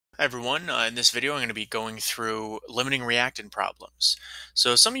Hi everyone, in this video I'm going to be going through limiting reactant problems.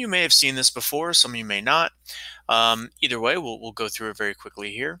 So some of you may have seen this before, some of you may not. Either way, we'll go through it very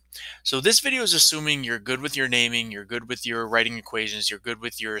quickly here. So this video is assuming you're good with your naming, you're good with your writing equations, you're good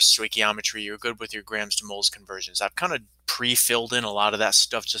with your stoichiometry, you're good with your grams to moles conversions. I've kind of pre-filled in a lot of that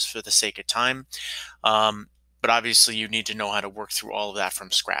stuff just for the sake of time. But obviously you need to know how to work through all of that from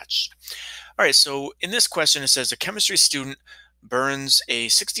scratch. All right, so in this question it says a chemistry student burns a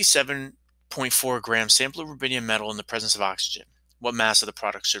 67.4 gram sample of rubidium metal in the presence of oxygen. What mass of the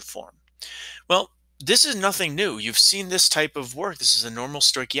product should form? Well, this is nothing new. You've seen this type of work. This is a normal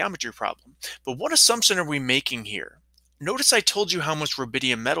stoichiometry problem. But what assumption are we making here? Notice I told you how much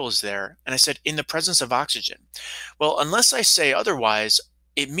rubidium metal is there, and I said in the presence of oxygen. Well, unless I say otherwise,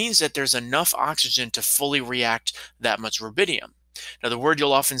 it means that there's enough oxygen to fully react that much rubidium. Now, the word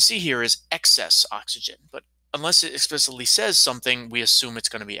you'll often see here is excess oxygen, but unless it explicitly says something, we assume it's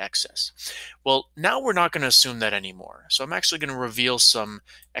going to be excess. Well, now we're not going to assume that anymore. So I'm actually going to reveal some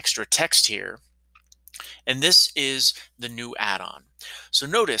extra text here. And this is the new add-on. So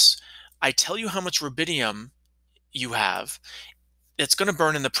notice, I tell you how much rubidium you have. It's going to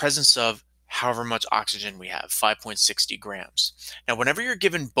burn in the presence of however much oxygen we have, 5.60 grams. Now, whenever you're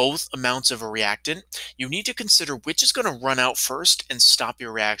given both amounts of a reactant, you need to consider which is going to run out first and stop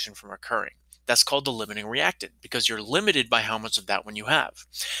your reaction from occurring. That's called the limiting reactant because you're limited by how much of that one you have.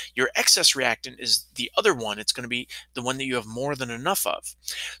 Your excess reactant is the other one. It's going to be the one that you have more than enough of.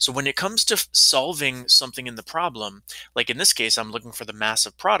 So when it comes to solving something in the problem, like in this case, I'm looking for the mass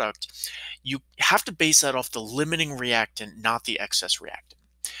of product, you have to base that off the limiting reactant, not the excess reactant.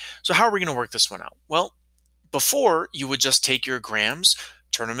 So how are we going to work this one out? Well, before you would just take your grams,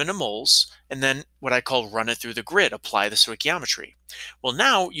 turn them into moles, and then what I call run it through the grid, apply the stoichiometry. Well,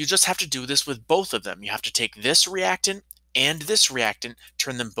 now you just have to do this with both of them. You have to take this reactant and this reactant,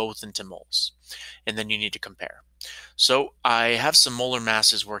 turn them both into moles, and then you need to compare. So I have some molar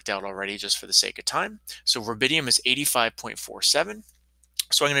masses worked out already just for the sake of time. So rubidium is 85.47.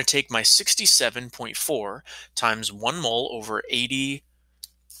 So I'm going to take my 67.4 times 1 mole over 80,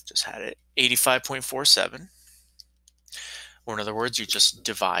 just had it, 85.47. Or in other words, you just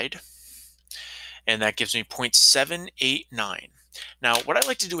divide. And that gives me 0.789. Now, what I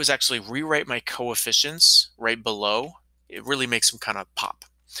like to do is actually rewrite my coefficients right below. It really makes them kind of pop.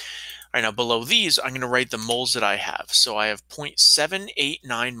 All right, now below these, I'm going to write the moles that I have. So I have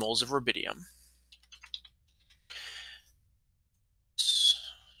 0.789 moles of rubidium.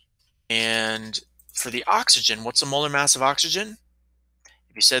 And for the oxygen, what's the molar mass of oxygen?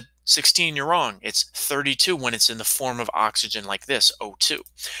 If you said 16, you're wrong. It's 32 when it's in the form of oxygen like this, O2.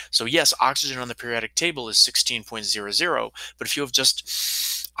 So yes, oxygen on the periodic table is 16.00, but if you have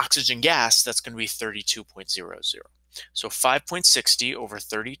just oxygen gas, that's going to be 32.00. So 5.60 over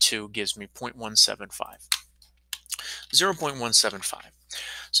 32 gives me 0.175. 0.175.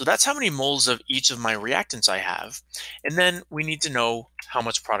 So that's how many moles of each of my reactants I have. And then we need to know how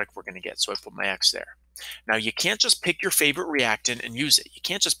much product we're going to get. So I put my X there. Now, you can't just pick your favorite reactant and use it. You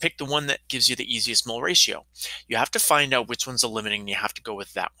can't just pick the one that gives you the easiest mole ratio. You have to find out which one's the limiting, and you have to go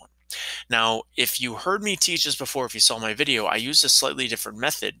with that one. Now, if you heard me teach this before, if you saw my video, I used a slightly different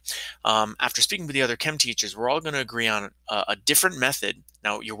method. After speaking with the other chem teachers, we're all going to agree on a different method.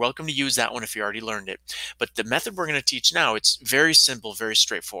 Now, you're welcome to use that one if you already learned it. But the method we're going to teach now, it's very simple, very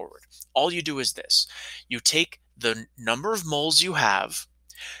straightforward. All you do is this. You take the number of moles you have,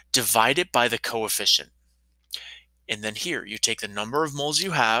 divide it by the coefficient. And then here, you take the number of moles you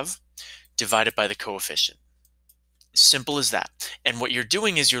have, divide it by the coefficient. Simple as that. And what you're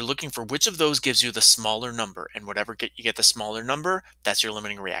doing is you're looking for which of those gives you the smaller number. And whatever you get the smaller number, that's your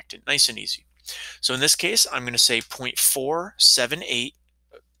limiting reactant. Nice and easy. So in this case, I'm going to say 0.478.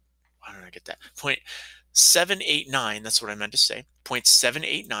 Why did I get that? 0.789, that's what I meant to say.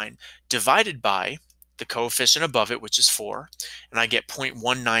 0.789 divided by the coefficient above it, which is 4, and I get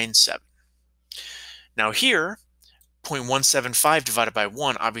 0.197. Now here, 0.175 divided by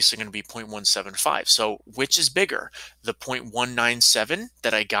 1, obviously going to be 0.175. So which is bigger, the 0.197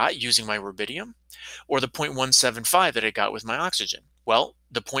 that I got using my rubidium, or the 0.175 that I got with my oxygen? Well,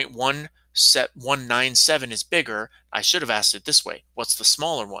 the 0.197 is bigger. I should have asked it this way. What's the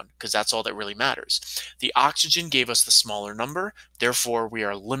smaller one? Because that's all that really matters. The oxygen gave us the smaller number. Therefore, we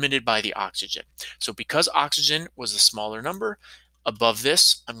are limited by the oxygen. So because oxygen was the smaller number, above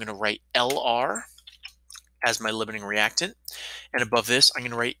this, I'm going to write LR as my limiting reactant. And above this, I'm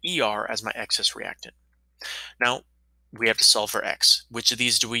going to write ER as my excess reactant. Now, we have to solve for X. Which of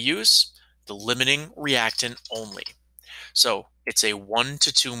these do we use? The limiting reactant only. So it's a 1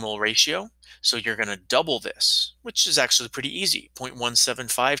 to 2 mole ratio. So you're going to double this, which is actually pretty easy.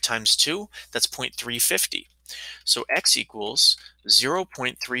 0.175 times 2, that's 0.350. So X equals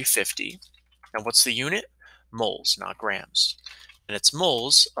 0.350. Now what's the unit? Moles, not grams. And it's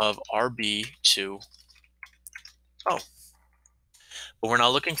moles of Rb2O. But we're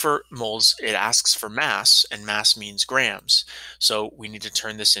not looking for moles. It asks for mass, and mass means grams. So we need to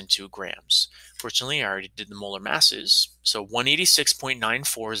turn this into grams. Fortunately, I already did the molar masses. So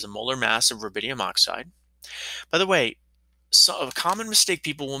 186.94 is the molar mass of rubidium oxide. By the way, so a common mistake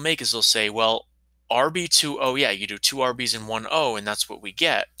people will make is they'll say, well, Rb2O, yeah, you do two Rbs and one O, and that's what we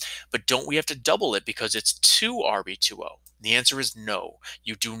get. But don't we have to double it because it's 2 Rb2O? The answer is no.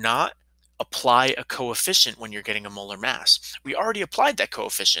 You do not apply a coefficient when you're getting a molar mass. We already applied that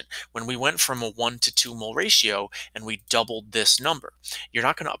coefficient when we went from a 1 to 2 mole ratio and we doubled this number. You're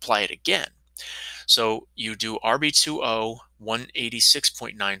not going to apply it again. So you do Rb2O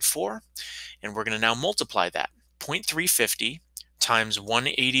 186.94, and we're going to now multiply that. 0.350 times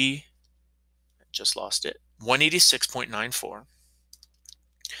 180, just lost it, 186.94.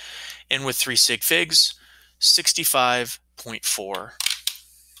 And with 3 sig figs,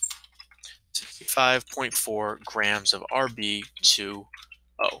 65.4 grams of Rb2O.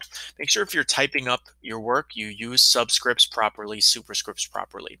 Make sure if you're typing up your work, you use subscripts properly, superscripts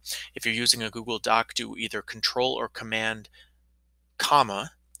properly. If you're using a Google Doc, do either control or command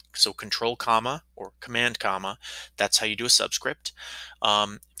comma. So control comma or command comma. That's how you do a subscript.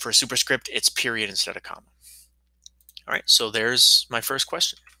 For a superscript, it's period instead of comma. All right, so there's my first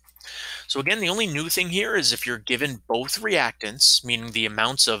question. So again, the only new thing here is if you're given both reactants, meaning the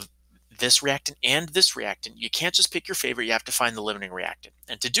amounts of this reactant and this reactant, you can't just pick your favorite, you have to find the limiting reactant.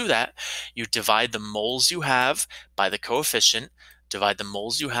 And to do that, you divide the moles you have by the coefficient, divide the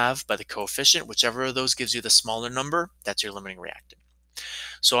moles you have by the coefficient, whichever of those gives you the smaller number, that's your limiting reactant.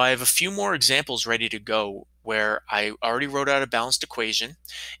 So I have a few more examples ready to go where I already wrote out a balanced equation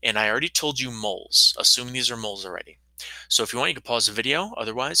and I already told you moles, assuming these are moles already. So if you want, you can pause the video.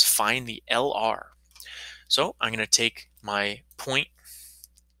 Otherwise, find the LR. So I'm going to take my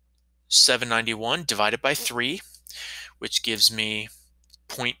 0.791 divided by 3, which gives me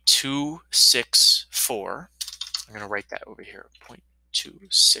 0.264. I'm going to write that over here,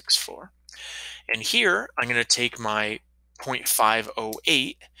 0.264. And here, I'm going to take my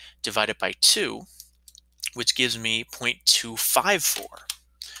 0.508 divided by 2, which gives me 0.254.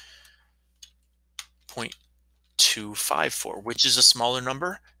 0.254, which is a smaller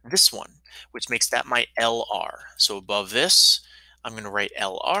number, this one, which makes that my LR. So above this, I'm going to write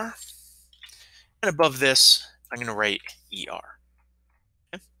LR. And above this, I'm going to write ER.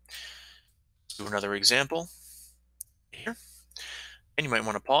 Okay. Let's do another example here. And you might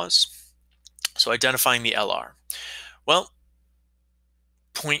want to pause. So identifying the LR. Well,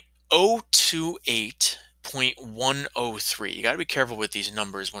 0.028, 0.103. You got to be careful with these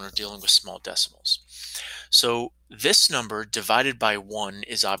numbers when we're dealing with small decimals. So this number divided by 1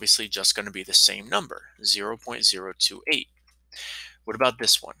 is obviously just going to be the same number, 0.028. What about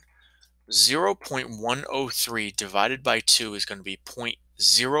this one? 0.103 divided by 2 is going to be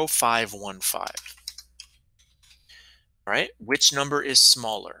 0.0515. All right, which number is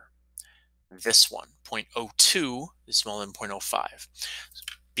smaller? This one, 0.02 is smaller than 0.05.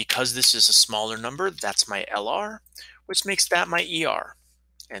 Because this is a smaller number, that's my LR, which makes that my ER.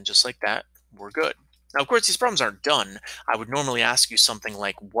 And just like that, we're good. Now, of course, these problems aren't done. I would normally ask you something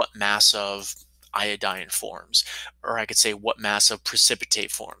like what mass of iodine forms, or I could say what mass of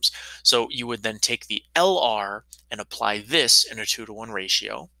precipitate forms. So you would then take the LR and apply this in a 2-to-1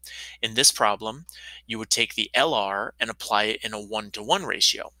 ratio. In this problem, you would take the LR and apply it in a 1-to-1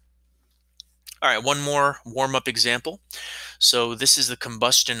 ratio. All right, one more warm-up example. So this is the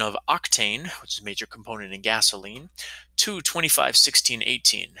combustion of octane, which is a major component in gasoline, 225, 16,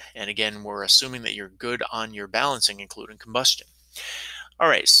 18. And again, we're assuming that you're good on your balancing, including combustion. All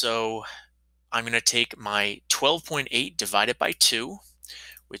right, so I'm going to take my 12.8 divided by 2,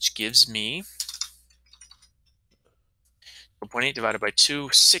 which gives me 12.8 divided by 2,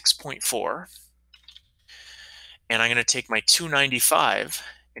 6.4. And I'm going to take my 295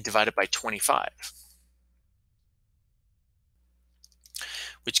 and divide it by 25,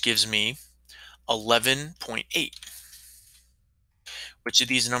 which gives me 11.8. Which of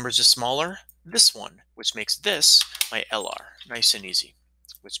these numbers is smaller? This one, which makes this my LR. Nice and easy,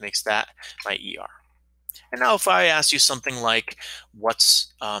 which makes that my ER. And now if I ask you something like,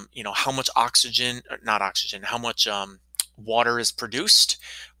 what's, how much oxygen, or not oxygen, how much water is produced?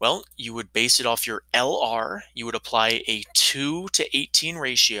 Well, you would base it off your LR. You would apply a 2 to 18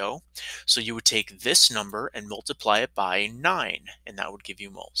 ratio. So you would take this number and multiply it by 9, and that would give you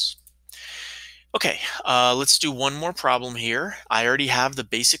moles. Okay, let's do one more problem here. I already have the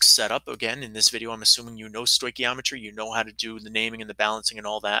basics set up. Again, in this video, I'm assuming you know stoichiometry, you know how to do the naming and the balancing and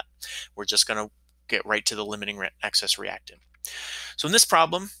all that. We're just going to get right to the limiting excess reactant. So in this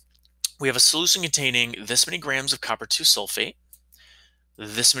problem, we have a solution containing this many grams of copper 2 sulfate,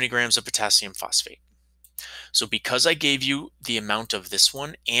 this many grams of potassium phosphate. So because I gave you the amount of this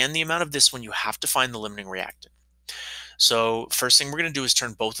one and the amount of this one, you have to find the limiting reactant. So first thing we're going to do is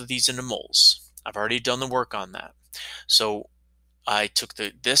turn both of these into moles. I've already done the work on that. So I took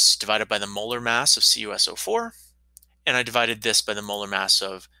this divided by the molar mass of CuSO4, and I divided this by the molar mass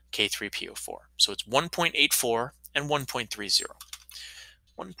of K3PO4. So it's 1.84 and 1.30.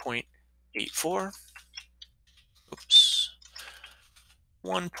 1.84, oops,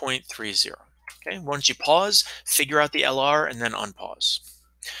 1.30. Okay, why don't you pause, figure out the LR, and then unpause.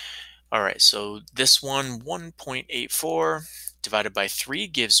 All right, so this one, 1.84 divided by 3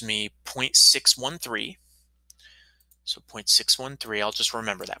 gives me 0.613. So 0.613, I'll just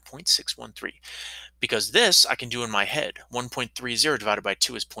remember that, 0.613. Because this I can do in my head. 1.30 divided by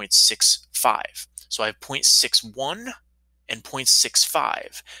 2 is 0.65. So I have 0.61 and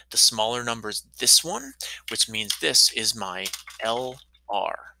 0.65. The smaller number is this one, which means this is my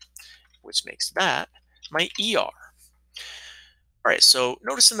LR, which makes that my ER. All right, so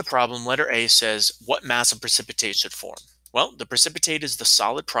notice in the problem, letter A says, what mass of precipitate should form? Well, the precipitate is the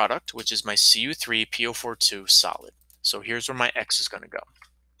solid product, which is my Cu3PO42 solid. So here's where my X is going to go.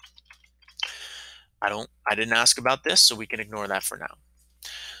 I didn't ask about this, so we can ignore that for now.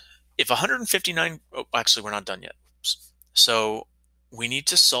 If 159, oh, actually, we're not done yet. Oops. So we need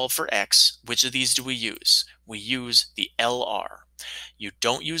to solve for X. Which of these do we use? We use the LR. You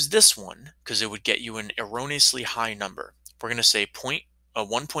don't use this one because it would get you an erroneously high number. We're going to say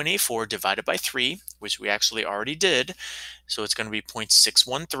 1.84 divided by 3, which we actually already did. So it's going to be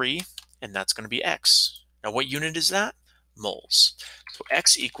 0.613, and that's going to be X. Now, what unit is that? Moles. So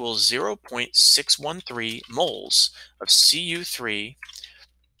X equals 0.613 moles of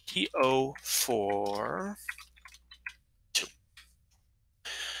Cu3PO4.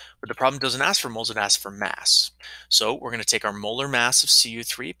 But the problem doesn't ask for moles, it asks for mass. So we're going to take our molar mass of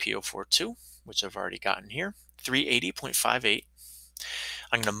Cu3PO42, which I've already gotten here, 380.58.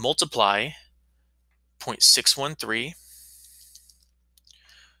 I'm going to multiply 0.613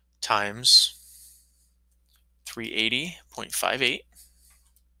 times 380.58,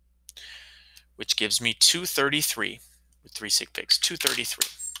 which gives me 233 with 3 sig figs, 233.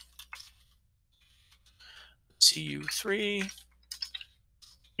 Cu3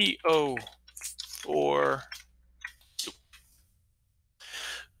 PO4.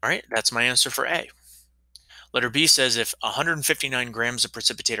 All right, that's my answer for A. Letter B says if 159 grams of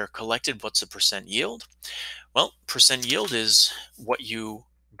precipitate are collected, what's the percent yield? Well, percent yield is what you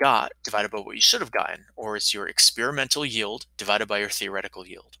got divided by what you should have gotten, or it's your experimental yield divided by your theoretical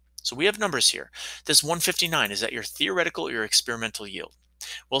yield. So we have numbers here. This 159, is that your theoretical or your experimental yield?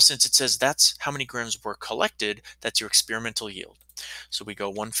 Well, since it says that's how many grams were collected, that's your experimental yield. So we go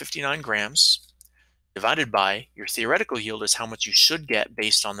 159 grams divided by your theoretical yield is how much you should get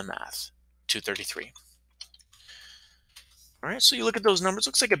based on the math, 233. All right, so you look at those numbers,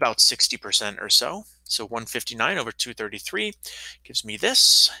 looks like about 60% or so. So 159 over 233 gives me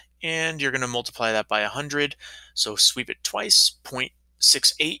this, and you're going to multiply that by 100. So sweep it twice,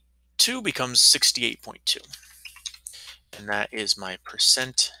 0.682 becomes 68.2. And that is my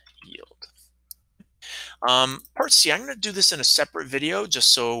percent yield. Part C, I'm going to do this in a separate video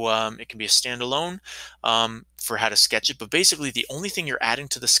just so it can be a standalone for how to sketch it. But basically, the only thing you're adding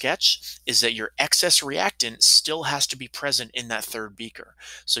to the sketch is that your excess reactant still has to be present in that third beaker.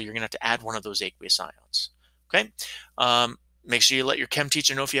 So you're going to have to add one of those aqueous ions. Okay. Make sure you let your chem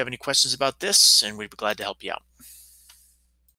teacher know if you have any questions about this, and we'd be glad to help you out.